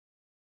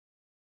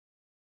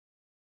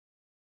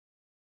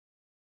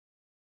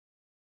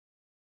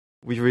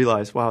We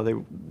realized,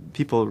 wow,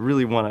 people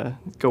really want to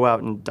go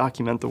out and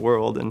document the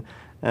world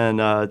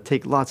and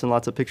take lots and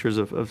lots of pictures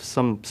of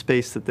some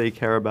space that they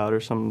care about, or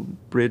some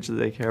bridge that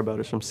they care about,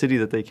 or some city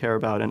that they care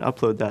about, and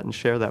upload that and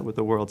share that with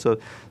the world. So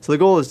the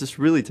goal is just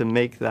really to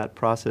make that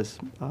process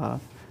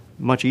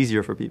much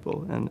easier for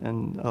people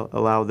and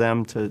allow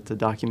them to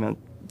document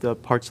the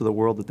parts of the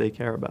world that they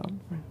care about.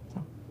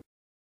 So.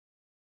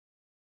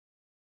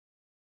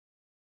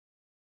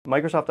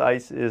 Microsoft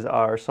Ice is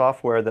our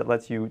software that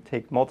lets you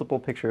take multiple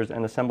pictures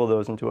and assemble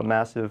those into a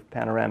massive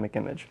panoramic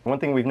image. One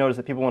thing we've noticed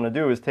that people want to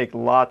do is take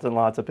lots and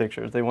lots of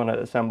pictures. They want to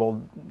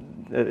assemble,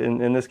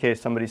 in this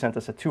case, somebody sent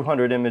us a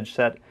 200 image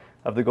set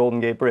of the Golden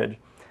Gate Bridge.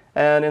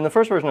 And in the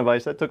first version of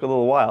Ice, that took a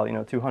little while.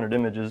 200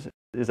 images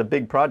is a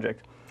big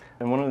project.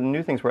 And one of the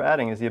new things we're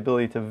adding is the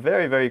ability to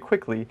very, very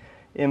quickly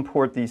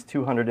import these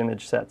 200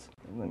 image sets.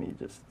 Let me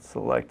just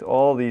select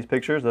all these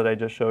pictures that I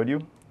just showed you.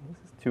 This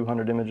is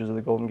 200 images of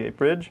the Golden Gate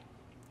Bridge.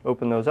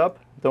 Open those up,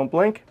 don't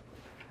blink.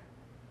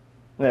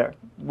 There.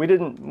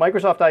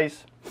 Microsoft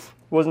Ice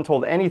wasn't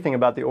told anything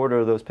about the order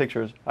of those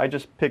pictures. I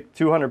just picked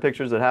 200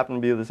 pictures that happen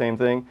to be the same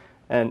thing,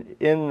 and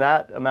in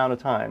that amount of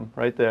time,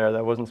 right there,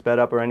 that wasn't sped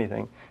up or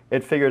anything,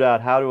 it figured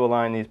out how to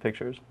align these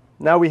pictures.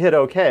 Now we hit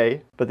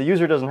OK, but the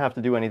user doesn't have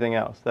to do anything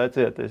else. That's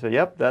it. They say,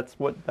 yep, that's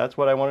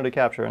what I wanted to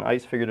capture, and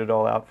Ice figured it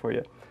all out for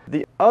you.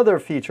 The other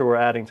feature we're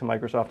adding to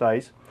Microsoft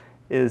Ice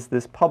is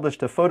this Publish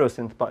to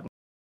Photosynth button.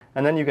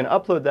 And then you can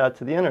upload that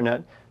to the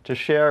internet to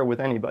share with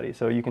anybody.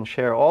 So you can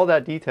share all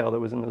that detail that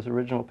was in those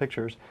original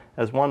pictures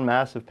as one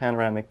massive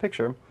panoramic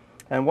picture.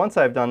 And once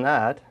I've done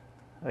that,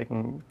 I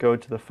can go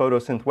to the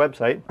Photosynth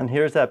website, and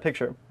here's that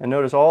picture. And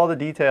notice all the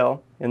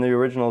detail in the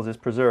originals is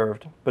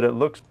preserved, but it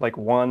looks like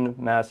one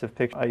massive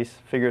picture. Ice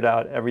figured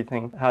out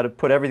everything, how to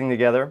put everything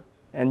together,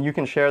 and you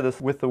can share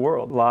this with the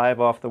world live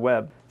off the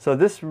web. So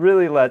this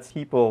really lets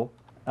people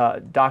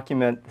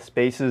document the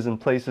spaces and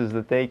places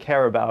that they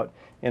care about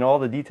in all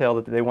the detail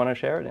that they want to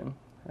share it in.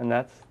 And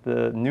that's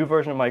the new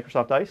version of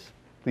Microsoft Ice.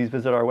 Please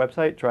visit our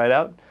website, try it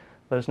out,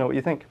 let us know what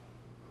you think.